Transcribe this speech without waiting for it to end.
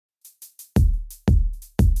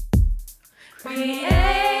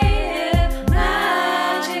Creative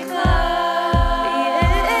Magic Club.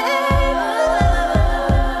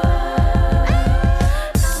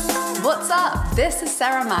 What's up? This is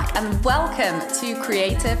Sarah Mack and welcome to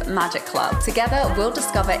Creative Magic Club. Together, we'll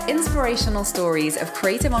discover inspirational stories of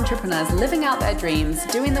creative entrepreneurs living out their dreams,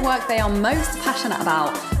 doing the work they are most passionate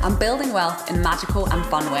about, and building wealth in magical and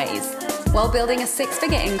fun ways. While building a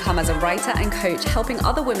six-figure income as a writer and coach, helping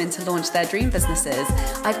other women to launch their dream businesses,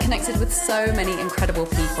 I've connected with so many incredible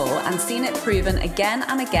people and seen it proven again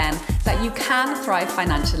and again that you can thrive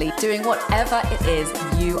financially doing whatever it is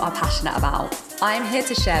you are passionate about. I am here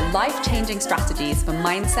to share life-changing strategies for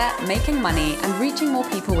mindset, making money, and reaching more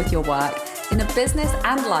people with your work in a business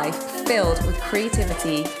and life filled with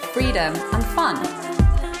creativity, freedom, and fun.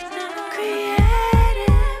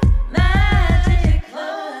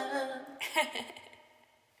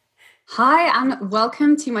 Hi, and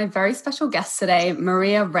welcome to my very special guest today,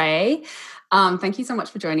 Maria Ray. Thank you so much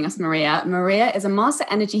for joining us, Maria. Maria is a master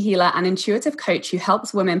energy healer and intuitive coach who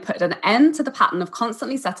helps women put an end to the pattern of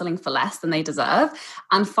constantly settling for less than they deserve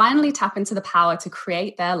and finally tap into the power to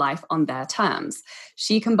create their life on their terms.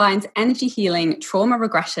 She combines energy healing, trauma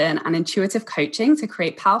regression, and intuitive coaching to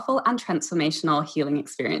create powerful and transformational healing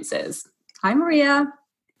experiences. Hi, Maria.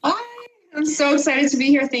 Hi, I'm so excited to be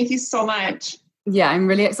here. Thank you so much. Yeah, I'm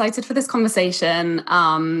really excited for this conversation.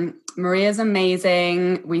 Maria's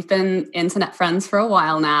amazing. We've been internet friends for a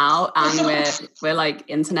while now, and we're like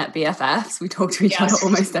internet BFFs. We talk to each other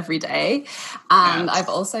almost every day. And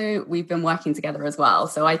we've been working together as well.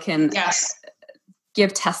 So I can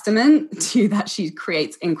give testament to that. She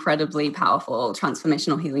creates incredibly powerful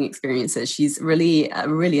transformational healing experiences. She's really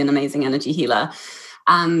an amazing energy healer.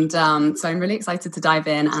 And so I'm really excited to dive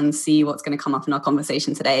in and see what's going to come up in our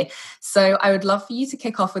conversation today. So I would love for you to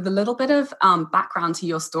kick off with a little bit of background to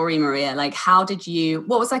your story, Maria. Like,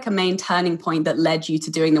 what was like a main turning point that led you to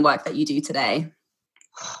doing the work that you do today?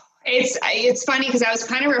 It's funny because I was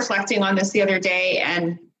kind of reflecting on this the other day,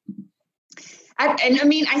 and I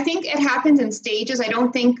mean, I think it happened in stages. I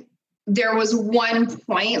don't think there was one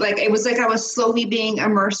point. Like, it was like I was slowly being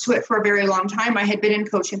immersed to it for a very long time. I had been in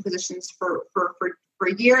coaching positions for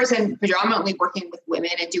years and predominantly working with women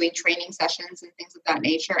and doing training sessions and things of that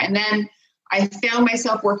nature. And then I found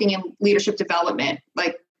myself working in leadership development,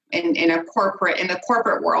 like in the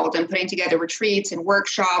corporate world, and putting together retreats and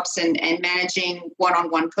workshops and managing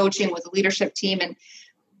one-on-one coaching with a leadership team. And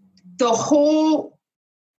the whole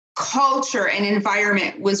culture and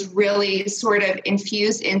environment was really sort of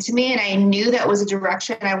infused into me. And I knew that was a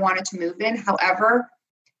direction I wanted to move in. However,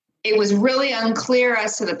 it was really unclear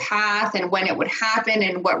as to the path and when it would happen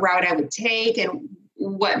and what route I would take and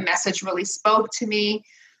what message really spoke to me.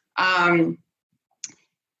 Then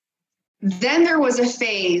there was a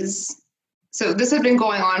phase. So this had been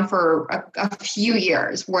going on for a few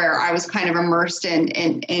years where I was kind of immersed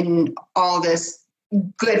in all this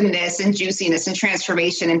goodness and juiciness and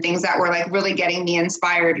transformation and things that were like really getting me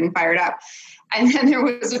inspired and fired up. And then there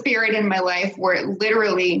was a period in my life where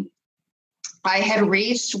literally I had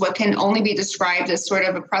reached what can only be described as sort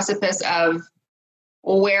of a precipice of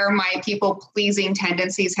where my people-pleasing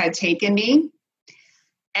tendencies had taken me.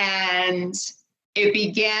 And it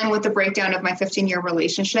began with the breakdown of my 15-year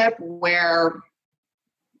relationship, where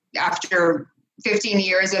after 15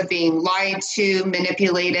 years of being lied to,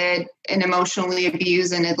 manipulated, and emotionally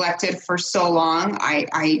abused and neglected for so long,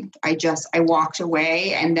 I walked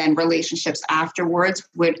away. And then relationships afterwards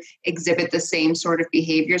would exhibit the same sort of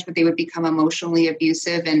behaviors, but they would become emotionally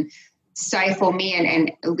abusive and stifle me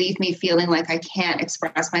and leave me feeling like I can't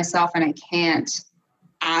express myself and I can't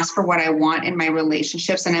ask for what I want in my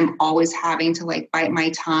relationships. And I'm always having to like bite my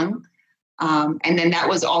tongue. And then that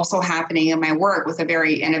was also happening in my work in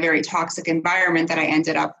a very toxic environment that I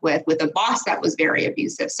ended up with a boss that was very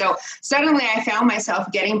abusive. So suddenly I found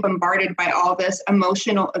myself getting bombarded by all this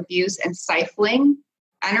emotional abuse and stifling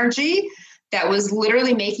energy that was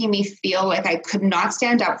literally making me feel like I could not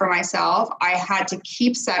stand up for myself. I had to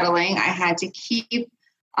keep settling. I had to keep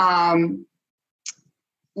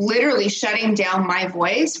literally shutting down my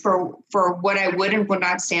voice for what I would and would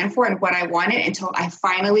not stand for and what I wanted, until I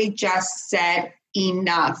finally just said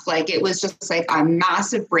enough. Like, it was just like a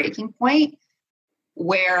massive breaking point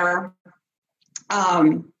where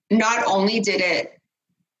not only did it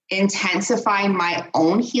intensify my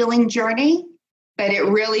own healing journey, but it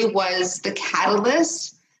really was the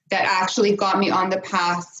catalyst that actually got me on the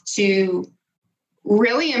path to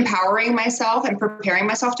really empowering myself and preparing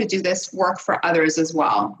myself to do this work for others as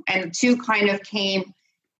well. And the two kind of came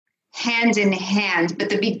hand in hand. But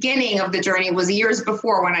the beginning of the journey was years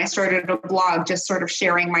before, when I started a blog, just sort of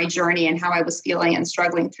sharing my journey and how I was feeling and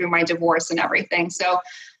struggling through my divorce and everything. So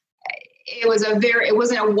it wasn't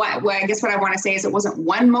I guess what I want to say is it wasn't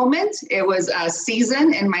one moment. It was a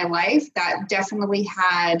season in my life that definitely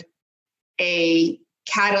had a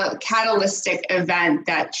catalytic event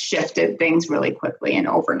that shifted things really quickly and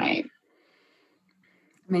overnight.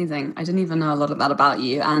 Amazing. I didn't even know a lot of that about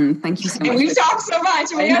you. And thank you so much. And we've talked so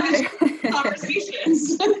much. We have these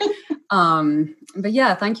conversations. But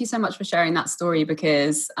yeah, thank you so much for sharing that story,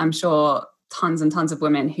 because I'm sure tons and tons of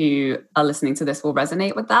women who are listening to this will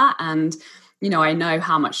resonate with that. And, you know, I know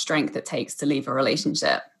how much strength it takes to leave a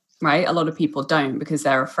relationship, right? A lot of people don't, because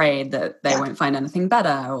they're afraid that they won't find anything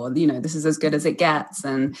better, or, you know, this is as good as it gets,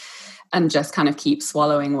 and just kind of keep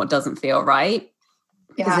swallowing what doesn't feel right.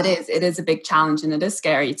 Because it is a big challenge, and it is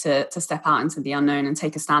scary to step out into the unknown and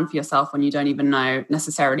take a stand for yourself when you don't even know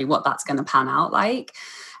necessarily what that's going to pan out like.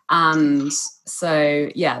 And so,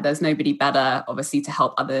 yeah, there's nobody better, obviously, to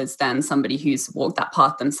help others than somebody who's walked that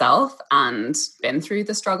path themselves and been through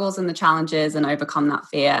the struggles and the challenges and overcome that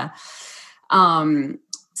fear.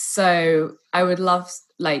 So I would love,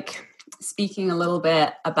 like, speaking a little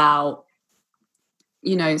bit about,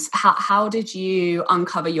 you know, how did you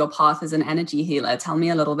uncover your path as an energy healer? Tell me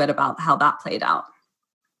a little bit about how that played out.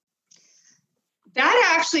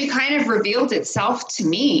 That actually kind of revealed itself to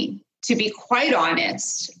me, to be quite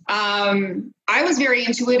honest. I was very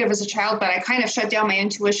intuitive as a child, but I kind of shut down my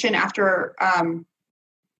intuition after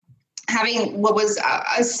having what was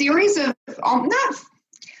a series of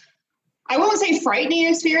I won't say frightening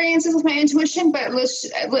experiences with my intuition, but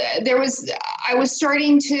I was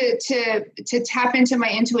starting to tap into my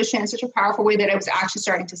intuition in such a powerful way that it was actually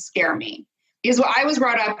starting to scare me. Because I was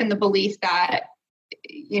brought up in the belief that,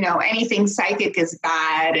 you know, anything psychic is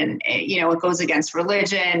bad, and, you know, it goes against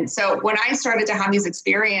religion. So when I started to have these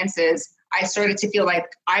experiences, I started to feel like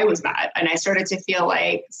I was bad, and I started to feel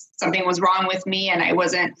like something was wrong with me, and I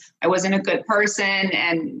wasn't a good person,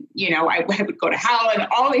 and, you know, I would go to hell, and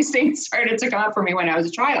all these things started to come up for me when I was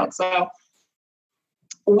a child. So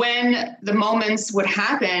when the moments would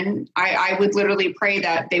happen, I would literally pray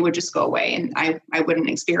that they would just go away, and I wouldn't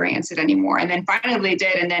experience it anymore. And then finally they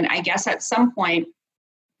did. And then I guess at some point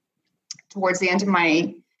towards the end of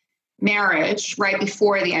my marriage, right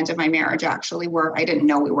before the end of my marriage, actually, where I didn't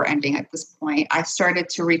know we were ending at this point, I started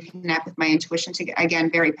to reconnect with my intuition again,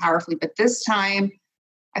 very powerfully. But this time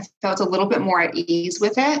I felt a little bit more at ease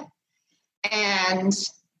with it. And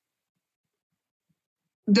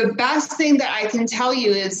the best thing that I can tell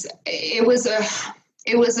you is it was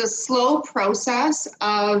a slow process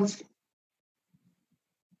of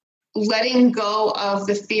letting go of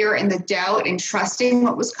the fear and the doubt and trusting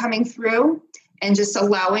what was coming through, and just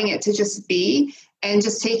allowing it to just be, and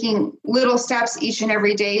just taking little steps each and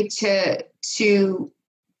every day to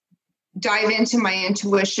dive into my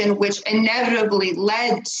intuition, which inevitably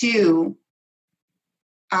led to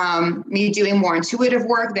me doing more intuitive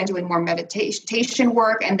work, then doing more meditation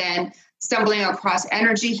work, and then stumbling across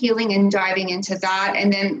energy healing and diving into that.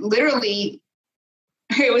 And then literally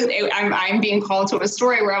I'm being called to a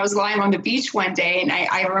story where I was lying on the beach one day, and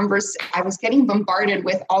I remember I was getting bombarded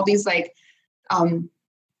with all these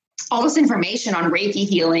all this information on Reiki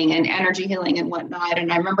healing and energy healing and whatnot.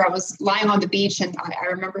 And I remember I was lying on the beach, and I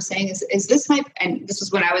remember saying, is this and this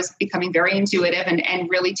was when I was becoming very intuitive and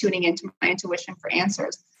really tuning into my intuition for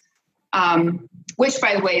answers. Which,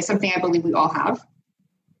 by the way, is something I believe we all have.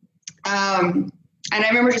 And I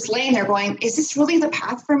remember just laying there going, is this really the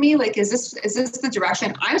path for me? Like, is this the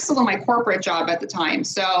direction? I'm still in my corporate job at the time.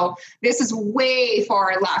 So this is way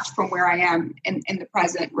far left from where I am in the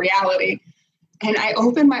present reality. And I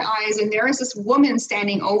opened my eyes, and there is this woman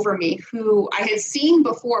standing over me who I had seen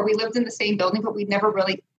before. We lived in the same building, but we'd never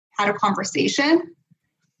really had a conversation.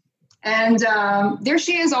 And there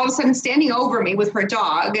she is, all of a sudden standing over me with her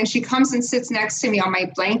dog. And she comes and sits next to me on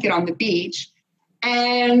my blanket on the beach.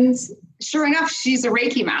 And sure enough, she's a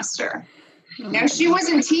Reiki master. Now, she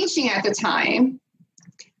wasn't teaching at the time.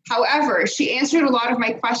 However, she answered a lot of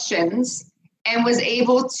my questions and was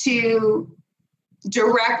able to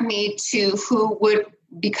direct me to who would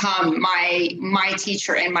become my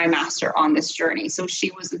teacher and my master on this journey. So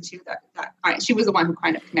she was she was the one who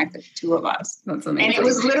kind of connected the two of us. That's amazing. And it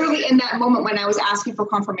was literally in that moment when I was asking for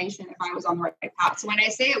confirmation if I was on the right path. So when I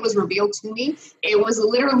say it was revealed to me, it was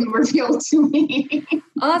literally revealed to me.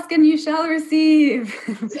 Ask and you shall receive.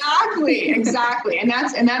 Exactly. And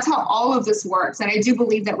that's how all of this works. And I do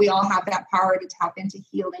believe that we all have that power to tap into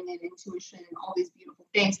healing and intuition and all these beautiful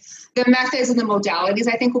things. The methods and the modalities,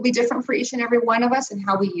 I think, will be different for each and every one of us, and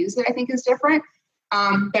how we use it, I think, is different.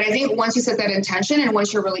 But I think once you set that intention and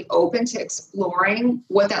once you're really open to exploring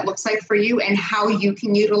what that looks like for you and how you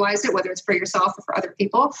can utilize it, whether it's for yourself or for other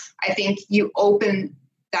people, I think you open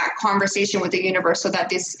that conversation with the universe so that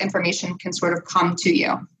this information can sort of come to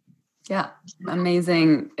you. Yeah.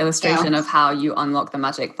 Amazing illustration of how you unlock the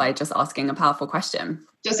magic by just asking a powerful question.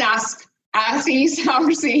 Just ask you shall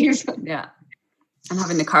receive. Yeah. And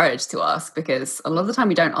having the courage to ask, because a lot of the time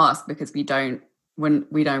we don't ask because we don't want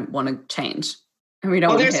to change. And we don't.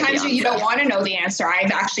 Well, there's times you don't want to know the answer.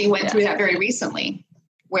 I've actually went through that very recently,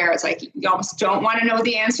 where it's like you almost don't want to know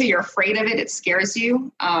the answer. You're afraid of it. It scares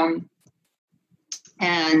you,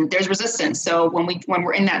 and there's resistance. So when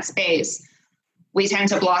we're in that space, we tend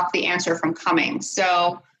to block the answer from coming.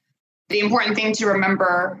 So the important thing to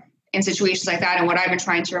remember in situations like that, and what I've been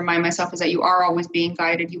trying to remind myself, is that you are always being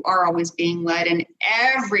guided. You are always being led. And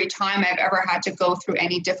every time I've ever had to go through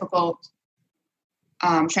any difficult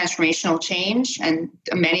transformational change, and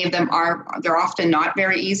many of them they're often not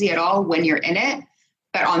very easy at all when you're in it,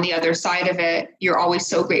 but on the other side of it, you're always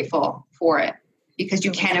so grateful for it because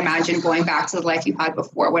you can't imagine going back to the life you had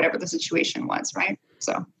before, whatever the situation was, right?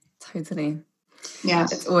 So totally. Yeah,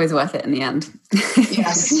 it's always worth it in the end.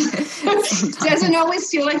 Yes. Doesn't always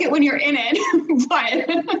feel like it when you're in it,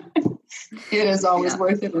 but it is always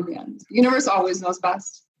worth it in the end. The universe always knows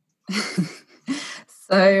best.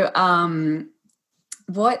 So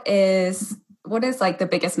what is like the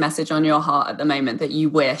biggest message on your heart at the moment that you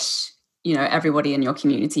wish, everybody in your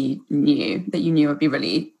community knew, that you knew would be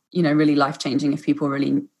really, really life-changing if people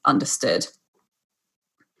really understood?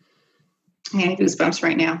 I'm getting goosebumps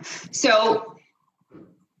right now. So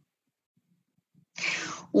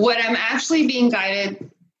what I'm actually being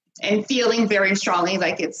guided and feeling very strongly,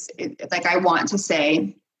 like I want to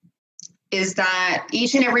say, is that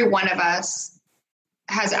each and every one of us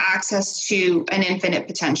has access to an infinite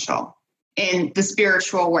potential in the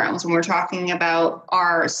spiritual realms. When we're talking about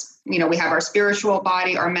we have our spiritual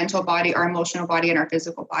body, our mental body, our emotional body, and our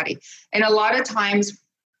physical body. And a lot of times,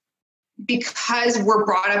 because we're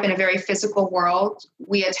brought up in a very physical world,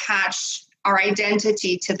 we attach our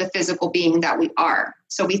identity to the physical being that we are.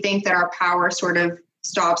 So we think that our power sort of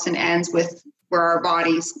stops and ends with where our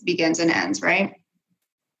bodies begins and ends, right?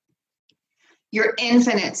 Your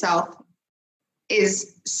infinite self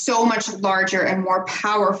is so much larger and more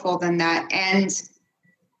powerful than that. And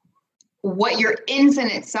what your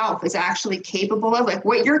infinite self is actually capable of, like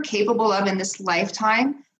what you're capable of in this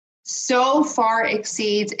lifetime, so far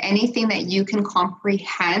exceeds anything that you can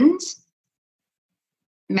comprehend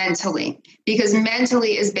mentally. Because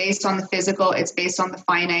mentally is based on the physical, it's based on the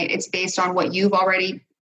finite, it's based on what you've already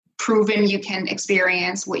proven you can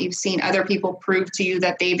experience, what you've seen other people prove to you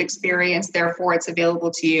that they've experienced, therefore it's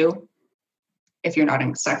available to you. If you're not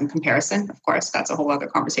in second comparison, of course, that's a whole other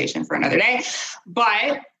conversation for another day.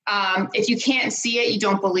 But if you can't see it, you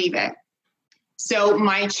don't believe it. So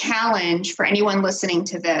my challenge for anyone listening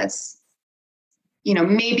to this,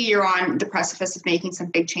 maybe you're on the precipice of making some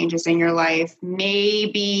big changes in your life.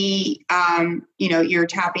 Maybe, you're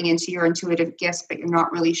tapping into your intuitive gifts, but you're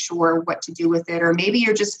not really sure what to do with it. Or maybe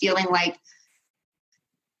you're just feeling like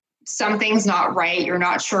something's not right. You're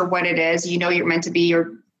not sure what it is. You're meant to be,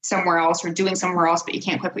 you're somewhere else or doing somewhere else, but you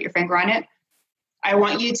can't quite put your finger on it. I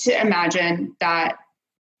want you to imagine that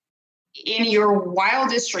in your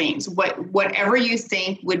wildest dreams, whatever you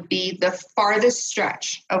think would be the farthest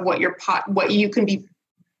stretch of what you can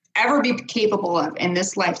ever be capable of in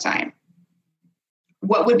this lifetime,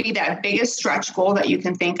 what would be that biggest stretch goal that you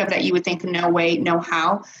can think of that you would think, no way, no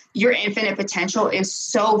how? Your infinite potential is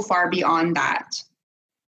so far beyond that.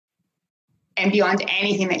 And beyond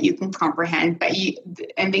anything that you can comprehend.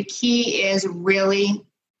 And the key is really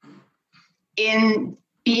in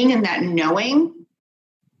being in that knowing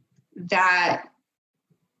that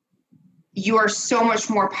you are so much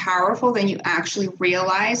more powerful than you actually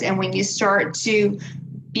realize. And when you start to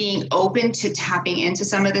being open to tapping into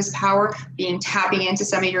some of this power, tapping into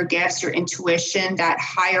some of your gifts, your intuition, that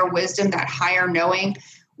higher wisdom, that higher knowing,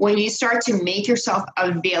 when you start to make yourself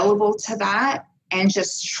available to that and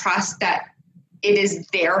just trust that it is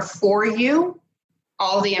there for you,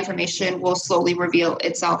 all the information will slowly reveal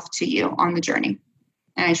itself to you on the journey.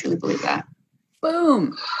 And I truly believe that.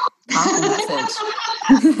 Boom. Powerful message.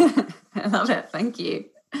 I love it. Thank you.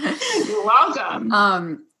 You're welcome.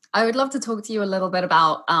 I would love to talk to you a little bit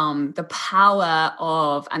about the power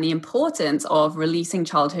of and the importance of releasing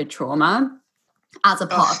childhood trauma as a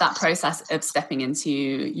part of that process of stepping into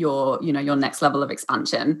your next level of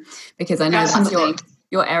expansion, because I know Absolutely. that's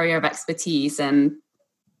your area of expertise. And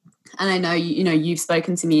I know, you've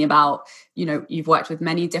spoken to me about, you've worked with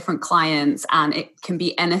many different clients, and it can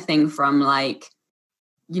be anything from like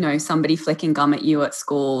somebody flicking gum at you at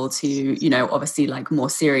school to, obviously like more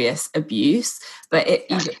serious abuse. But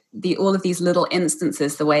all of these little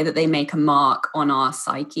instances, the way that they make a mark on our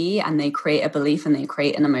psyche and they create a belief and they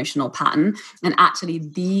create an emotional pattern. And actually,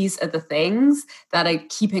 these are the things that are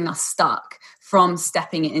keeping us stuck from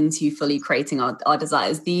stepping into fully creating our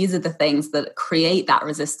desires. These are the things that create that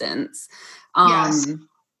resistance. Yes.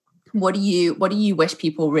 What do you wish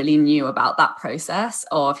people really knew about that process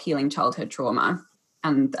of healing childhood trauma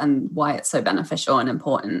and why it's so beneficial and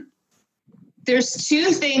important? There's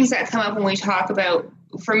two things that come up when we talk about,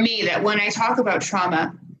 for me, that when I talk about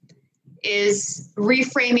trauma is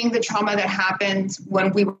reframing the trauma that happened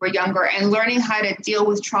when we were younger and learning how to deal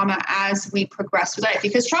with trauma as we progress through life,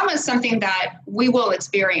 because trauma is something that we will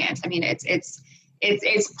experience. I mean, it's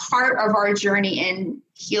part of our journey in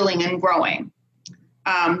healing and growing.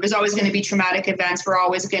 There's always going to be traumatic events. We're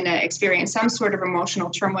always going to experience some sort of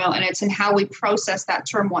emotional turmoil, and it's in how we process that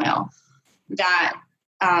turmoil that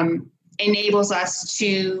enables us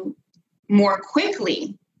to more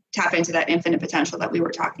quickly tap into that infinite potential that we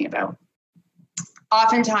were talking about.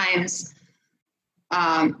 Oftentimes,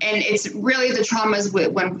 and it's really the traumas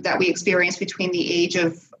that we experience between the age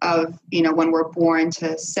of when we're born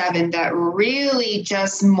to 7 that really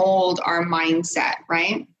just mold our mindset,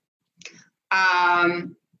 right?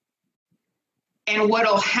 And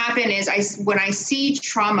what'll happen is when I see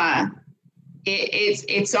trauma,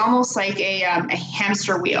 it's almost like a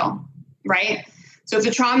hamster wheel, right? So if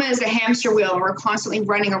the trauma is a hamster wheel and we're constantly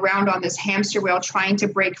running around on this hamster wheel trying to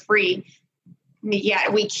break free,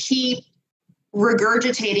 yet we keep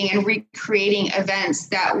regurgitating and recreating events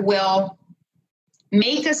that will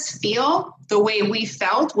make us feel the way we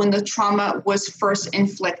felt when the trauma was first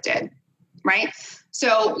inflicted, right?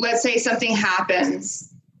 So let's say something happens,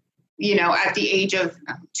 at the age of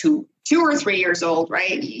 2 or 3 years old,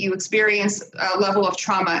 right? You experience a level of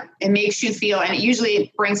trauma. It makes you feel, and it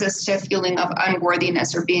usually brings us to a feeling of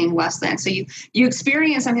unworthiness or being less than. So you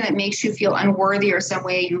experience something that makes you feel unworthy or some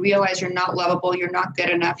way. You realize you're not lovable, you're not good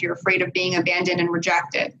enough, you're afraid of being abandoned and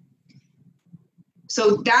rejected.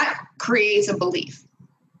 So that creates a belief.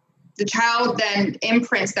 The child then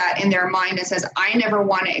imprints that in their mind and says, I never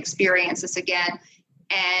want to experience this again,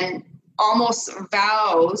 and almost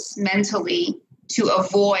vows mentally to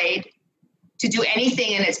do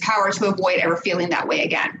anything in its power to avoid ever feeling that way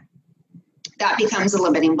again. That becomes a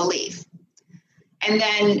limiting belief. And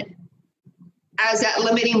then as that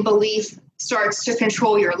limiting belief starts to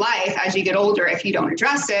control your life as you get older, if you don't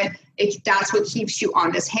address it, that's what keeps you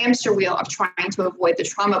on this hamster wheel of trying to avoid the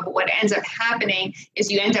trauma. But what ends up happening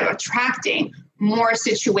is you end up attracting more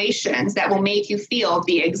situations that will make you feel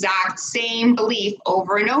the exact same belief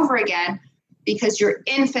over and over again, because your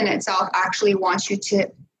infinite self actually wants you to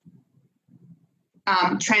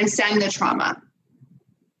transcend the trauma,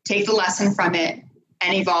 take the lesson from it,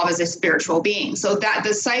 and evolve as a spiritual being. So that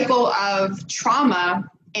the cycle of trauma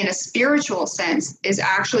in a spiritual sense is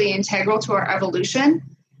actually integral to our evolution,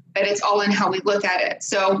 but it's all in how we look at it.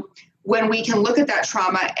 So when we can look at that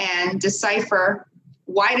trauma and decipher,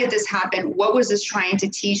 why did this happen? What was this trying to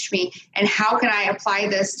teach me? And how can I apply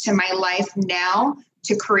this to my life now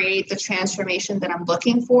to create the transformation that I'm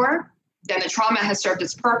looking for? Then the trauma has served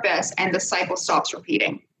its purpose and the cycle stops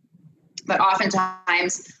repeating. But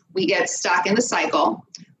oftentimes we get stuck in the cycle,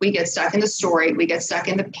 we get stuck in the story, we get stuck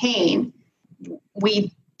in the pain.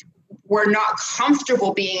 We're not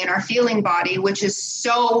comfortable being in our feeling body, which is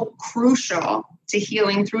so crucial to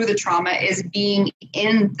healing through the trauma, is being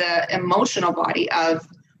in the emotional body of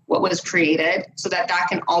what was created so that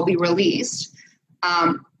can all be released.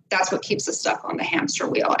 That's what keeps us stuck on the hamster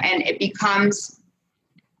wheel. And it becomes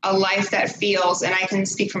a life that feels, and I can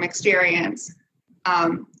speak from experience,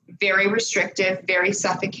 very restrictive, very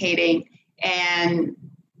suffocating, and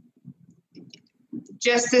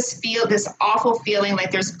just this awful feeling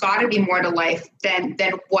like there's got to be more to life than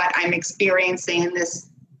what I'm experiencing in this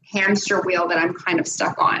hamster wheel that I'm kind of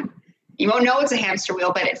stuck on. You won't know it's a hamster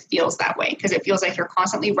wheel, but it feels that way because it feels like you're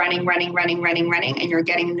constantly running, and you're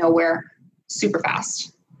getting nowhere super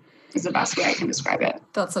fast is the best way I can describe it.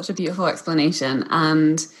 That's such a beautiful explanation.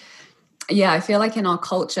 And yeah, I feel like in our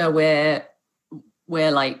culture, we're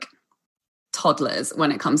like toddlers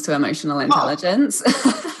when it comes to emotional intelligence.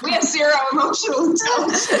 We have zero emotional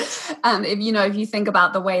intelligence. And if you think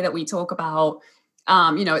about the way that we talk about,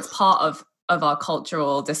 it's part of our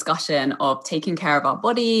cultural discussion of taking care of our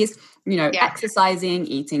bodies, exercising,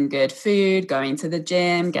 eating good food, going to the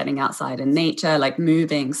gym, getting outside in nature, like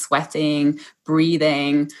moving, sweating,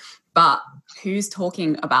 breathing. But who's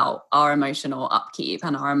talking about our emotional upkeep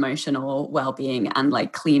and our emotional well-being and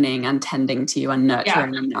like cleaning and tending to and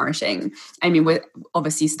nurturing and nourishing? I mean, we're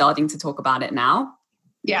obviously starting to talk about it now.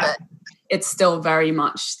 Yeah. But it's still very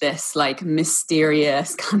much this like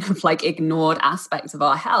mysterious kind of like ignored aspect of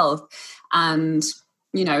our health. And,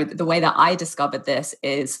 you know, the way that I discovered this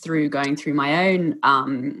is through going through my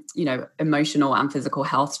own, you know, emotional and physical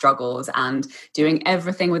health struggles and doing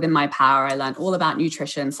everything within my power. I learned all about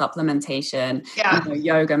nutrition, supplementation, you know,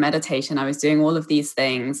 yoga, meditation. I was doing all of these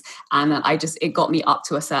things. And it got me up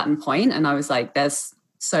to a certain point. And I was like, there's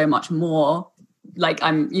so much more. Like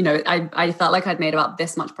I felt like I'd made about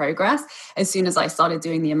this much progress as soon as I started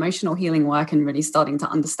doing the emotional healing work and really starting to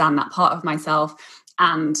understand that part of myself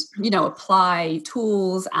and, you know, apply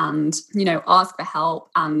tools and, you know, ask for help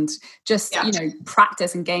and just, you know,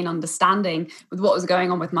 practice and gain understanding with what was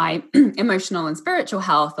going on with my emotional and spiritual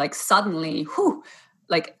health. Like suddenly,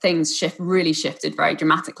 like things really shifted very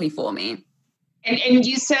dramatically for me. And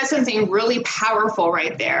you said something really powerful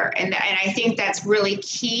right there. And I think that's really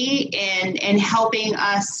key in helping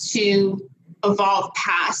us to evolve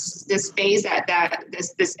past this phase,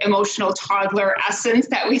 this emotional toddler essence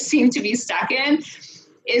that we seem to be stuck in,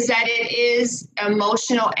 is that it is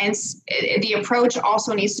emotional, and the approach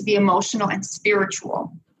also needs to be emotional and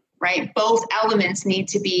spiritual, right? Both elements need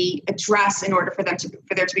to be addressed in order for there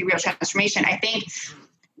to be real transformation. I think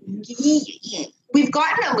we've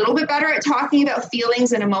gotten a little bit better at talking about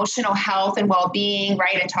feelings and emotional health and well-being,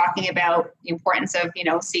 right? And talking about the importance of, you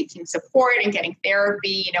know, seeking support and getting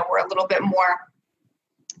therapy. You know, we're a little bit more,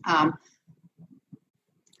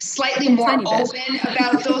 slightly more open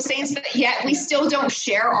about those things, but yet we still don't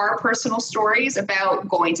share our personal stories about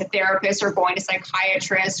going to therapists or going to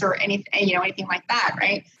psychiatrists or anything like that,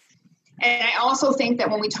 right? And I also think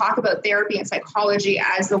that when we talk about therapy and psychology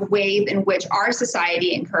as the way in which our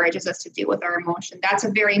society encourages us to deal with our emotion, that's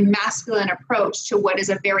a very masculine approach to what is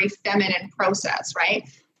a very feminine process, right?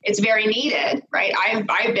 It's very needed, right?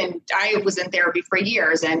 I was in therapy for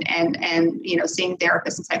years and you know, seeing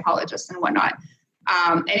therapists and psychologists and whatnot.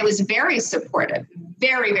 And it was very supportive,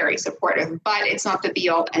 very, very supportive, but it's not the be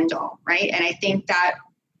all end all, right? And I think that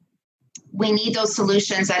we need those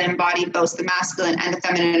solutions that embody both the masculine and the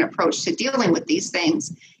feminine approach to dealing with these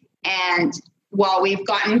things. And while we've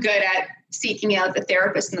gotten good at seeking out the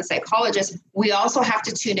therapist and the psychologist, we also have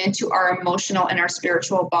to tune into our emotional and our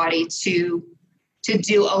spiritual body to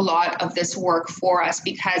do a lot of this work for us.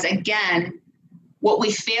 Because again, what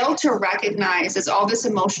we fail to recognize is all this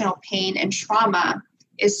emotional pain and trauma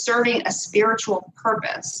is serving a spiritual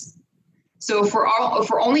purpose. So if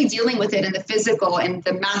we're only dealing with it in the physical and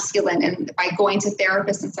the masculine and by going to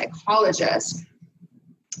therapists and psychologists,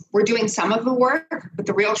 we're doing some of the work, but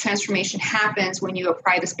the real transformation happens when you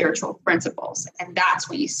apply the spiritual principles. And that's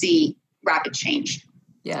when you see rapid change.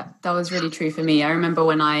 Yeah, that was really true for me. I remember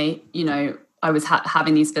when I was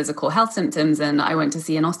having these physical health symptoms and I went to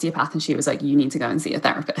see an osteopath and she was like, you need to go and see a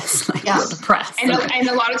therapist. Like, you're depressed. And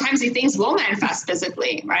a lot of times these things will manifest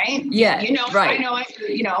physically, right? Yeah. You know, right. I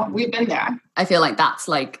know, we've been there. I feel like that's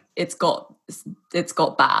like, it's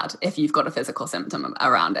got bad if you've got a physical symptom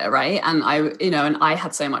around it. Right. And I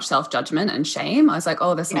had so much self-judgment and shame. I was like,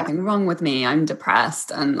 oh, there's something wrong with me. I'm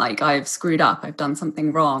depressed and like, I've screwed up. I've done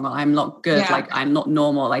something wrong. Or I'm not good. Like I'm not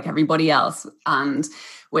normal like everybody else. And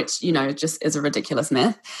which, just is a ridiculous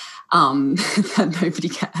myth. That nobody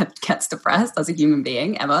gets depressed as a human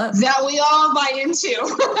being ever. That we all buy into.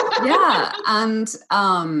 Yeah.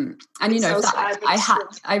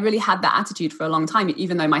 I really had that attitude for a long time,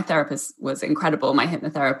 even though my therapist was incredible. My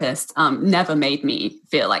hypnotherapist never made me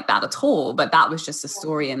feel like that at all. But that was just a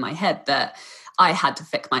story in my head that I had to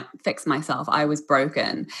fix myself. I was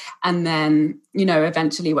broken. And then,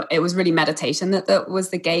 eventually it was really meditation that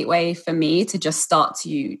was the gateway for me to just start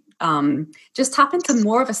to just tap into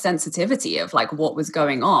more of a sensitivity of like what was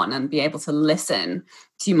going on and be able to listen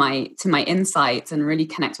to my insights and really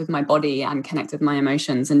connect with my body and connect with my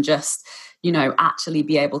emotions and just, actually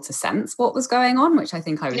be able to sense what was going on, which I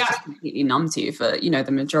think I was just completely numb to for,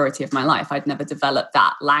 the majority of my life. I'd never developed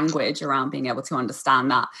that language around being able to understand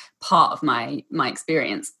that part of my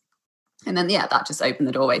experience. And then, that just opened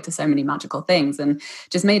the doorway to so many magical things and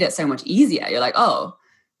just made it so much easier. You're like,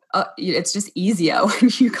 it's just easier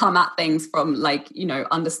when you come at things from like,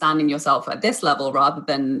 understanding yourself at this level rather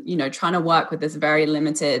than, trying to work with this very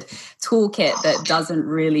limited toolkit that doesn't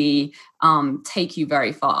really take you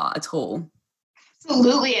very far at all.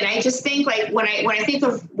 Absolutely. And I just think like when I think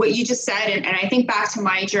of what you just said and I think back to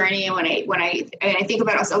my journey and when I think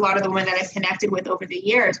about a lot of the women that I've connected with over the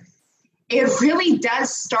years, it really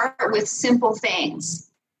does start with simple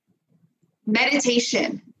things.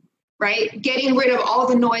 Meditation, right? Getting rid of all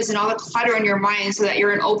the noise and all the clutter in your mind so that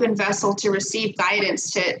you're an open vessel to receive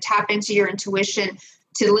guidance, to tap into your intuition,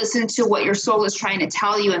 to listen to what your soul is trying to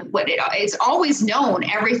tell you, and it's always known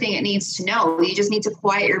everything it needs to know. You just need to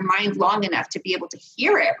quiet your mind long enough to be able to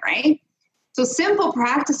hear it, right? So simple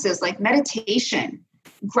practices like meditation,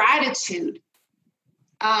 gratitude,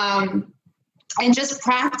 and just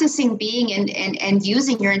practicing being and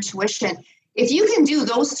using your intuition. If you can do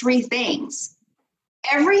those three things,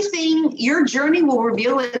 everything, your journey will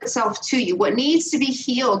reveal itself to you. What needs to be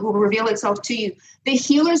healed will reveal itself to you. The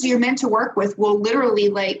healers you're meant to work with will literally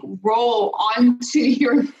like roll onto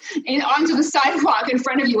the sidewalk in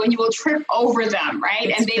front of you, and you will trip over them, right?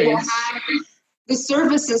 That's and they will have the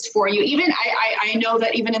services for you. Even I know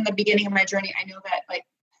that even in the beginning of my journey, I know that like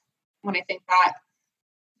when I think back,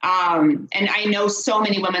 and I know so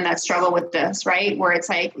many women that struggle with this, right? Where it's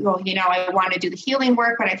like, well, I want to do the healing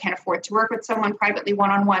work, but I can't afford to work with someone privately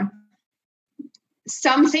one-on-one.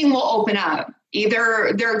 Something will open up.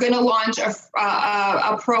 Either they're going to launch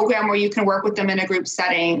a program where you can work with them in a group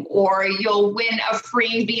setting, or you'll win a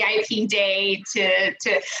free VIP day to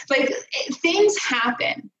like, things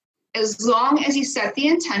happen as long as you set the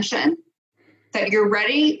intention that you're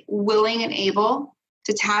ready, willing, and able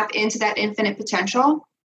to tap into that infinite potential.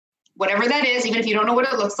 Whatever that is, even if you don't know what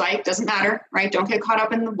it looks like, doesn't matter, right? Don't get caught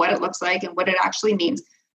up in what it looks like and what it actually means.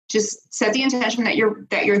 Just set the intention that you're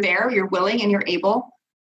there, you're willing, and you're able.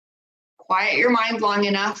 Quiet your mind long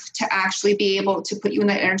enough to actually be able to put you in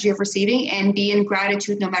that energy of receiving, and be in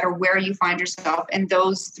gratitude no matter where you find yourself. And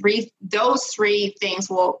those three things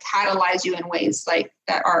will catalyze you in ways like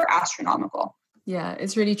that are astronomical. Yeah,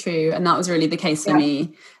 it's really true. And that was really the case for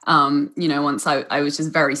me. Once I was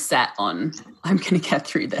just very set on, I'm going to get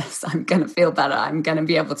through this. I'm going to feel better. I'm going to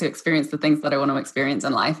be able to experience the things that I want to experience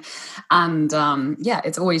in life. And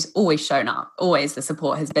it's always shown up. Always the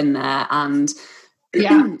support has been there. And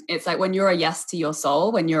it's like when you're a yes to your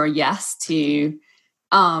soul, when you're a yes to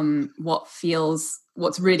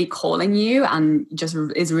what's really calling you and just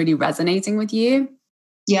is really resonating with you.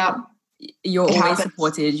 Yeah. You're always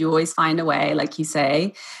supported. You always find a way, like you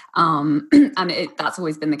say. And that's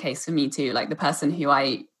always been the case for me too. Like the person who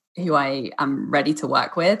I am ready to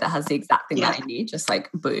work with that has the exact thing that I need, just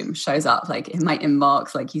like boom, shows up like in my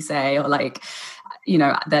inbox, like you say, or like,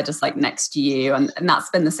 they're just like next to you. And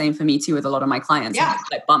that's been the same for me too with a lot of my clients. Yeah. I've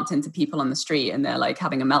like bumped into people on the street and they're like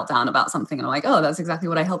having a meltdown about something. And I'm like, oh, that's exactly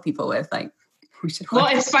what I help people with. Like, well,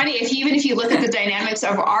 it's funny if you look at the dynamics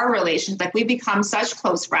of our relations, like we become such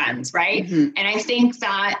close friends, right? Mm-hmm. And I think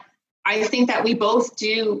that we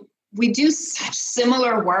do such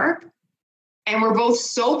similar work, and we're both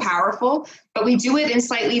so powerful, but we do it in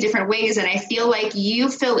slightly different ways. And I feel like you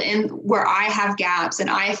fill in where I have gaps, and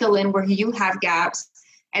I fill in where you have gaps.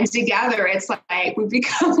 And together, it's like we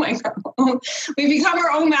become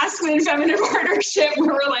our own masculine and feminine partnership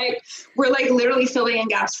where we're like literally filling in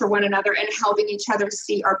gaps for one another and helping each other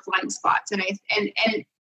see our blind spots. And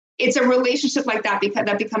it's a relationship like that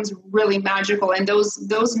that becomes really magical. And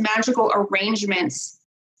those magical arrangements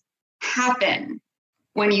happen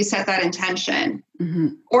when you set that intention. Mm-hmm.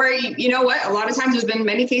 Or you know what? A lot of times there's been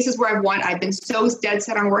many cases where I've been so dead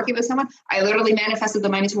set on working with someone, I literally manifested the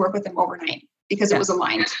money to work with them overnight because it was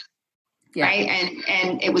aligned, right?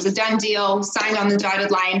 And it was a done deal, signed on the dotted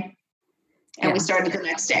line, and we started the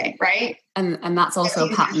next day, right? And that's also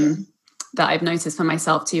a pattern that I've noticed for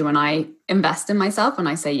myself too. When I invest in myself, when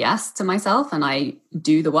I say yes to myself and I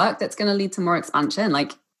do the work that's going to lead to more expansion,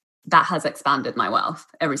 like that has expanded my wealth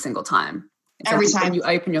every single time. Every time when you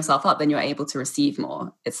open yourself up, then you're able to receive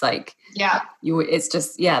more. It's like,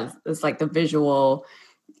 it's like the visual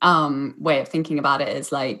way of thinking about it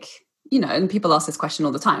is like, and people ask this question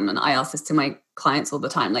all the time. And I ask this to my clients all the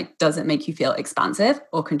time. Like, does it make you feel expansive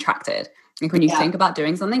or contracted? Like when you think about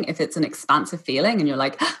doing something, if it's an expansive feeling and you're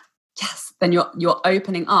like, yes, then you're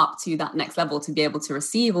opening up to that next level to be able to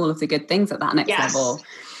receive all of the good things at that next level.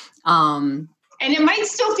 And it might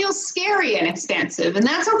still feel scary and expansive, and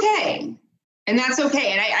that's okay. And that's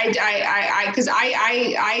okay. And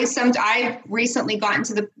I recently got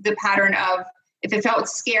into the pattern of, if it felt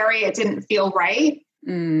scary, it didn't feel right.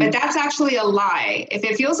 But that's actually a lie. If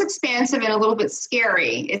it feels expansive and a little bit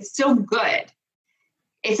scary, it's still good.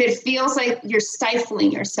 If it feels like you're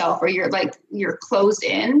stifling yourself or you're closed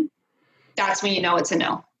in, that's when you know it's a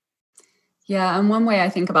no. Yeah. And one way I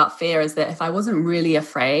think about fear is that if I wasn't really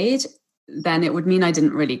afraid, then it would mean I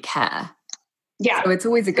didn't really care. Yeah. So it's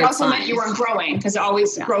always a good sign. It also sign. meant you weren't growing, because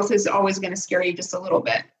growth is always going to scare you just a little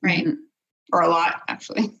bit, right? Mm-hmm. Or a lot,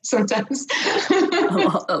 actually, sometimes.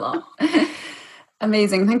 a lot.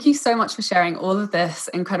 Amazing. Thank you so much for sharing all of this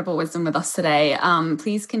incredible wisdom with us today.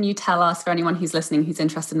 Please, can you tell us, for anyone who's listening, who's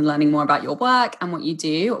interested in learning more about your work and what you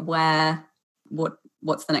do,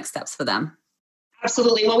 what's the next steps for them?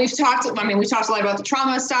 Absolutely. Well, we talked a lot about the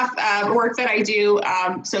trauma stuff, work that I do.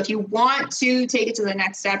 So if you want to take it to the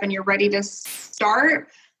next step and you're ready to start,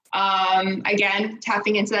 again,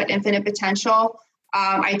 tapping into that infinite potential.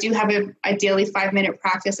 I do have a daily 5-minute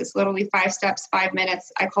practice. It's literally 5 steps, 5 minutes.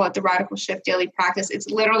 I call it the Radical Shift Daily Practice. It's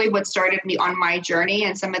literally what started me on my journey,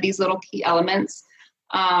 and some of these little key elements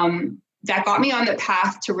that got me on the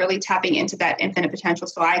path to really tapping into that infinite potential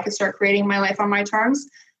so I could start creating my life on my terms.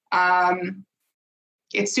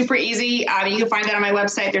 It's super easy. You can find that on my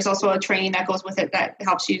website. There's also a training that goes with it that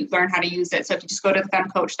helps you learn how to use it. So if you just go to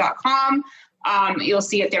thefemcoach.com, you'll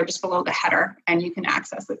see it there just below the header, and you can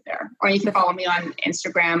access it there. Or you can follow me on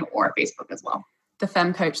Instagram or Facebook as well.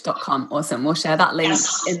 Thefemcoach.com. Awesome. We'll share that link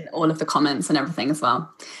in all of the comments and everything as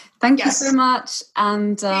well. Thank you so much.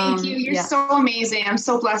 And thank you. You're so amazing. I'm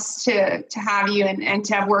so blessed to have you and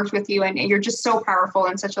to have worked with you. And you're just so powerful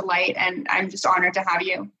and such a light. And I'm just honored to have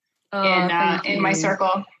you in my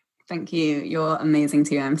circle. Thank you. You're amazing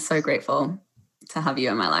too. I'm so grateful to have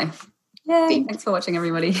you in my life. Yay. Thanks for watching,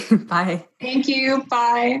 everybody. Bye. Thank you.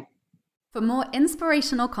 Bye. For more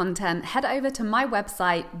inspirational content, head over to my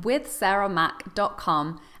website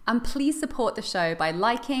withsarahmac.com, and please support the show by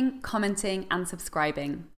liking, commenting, and subscribing.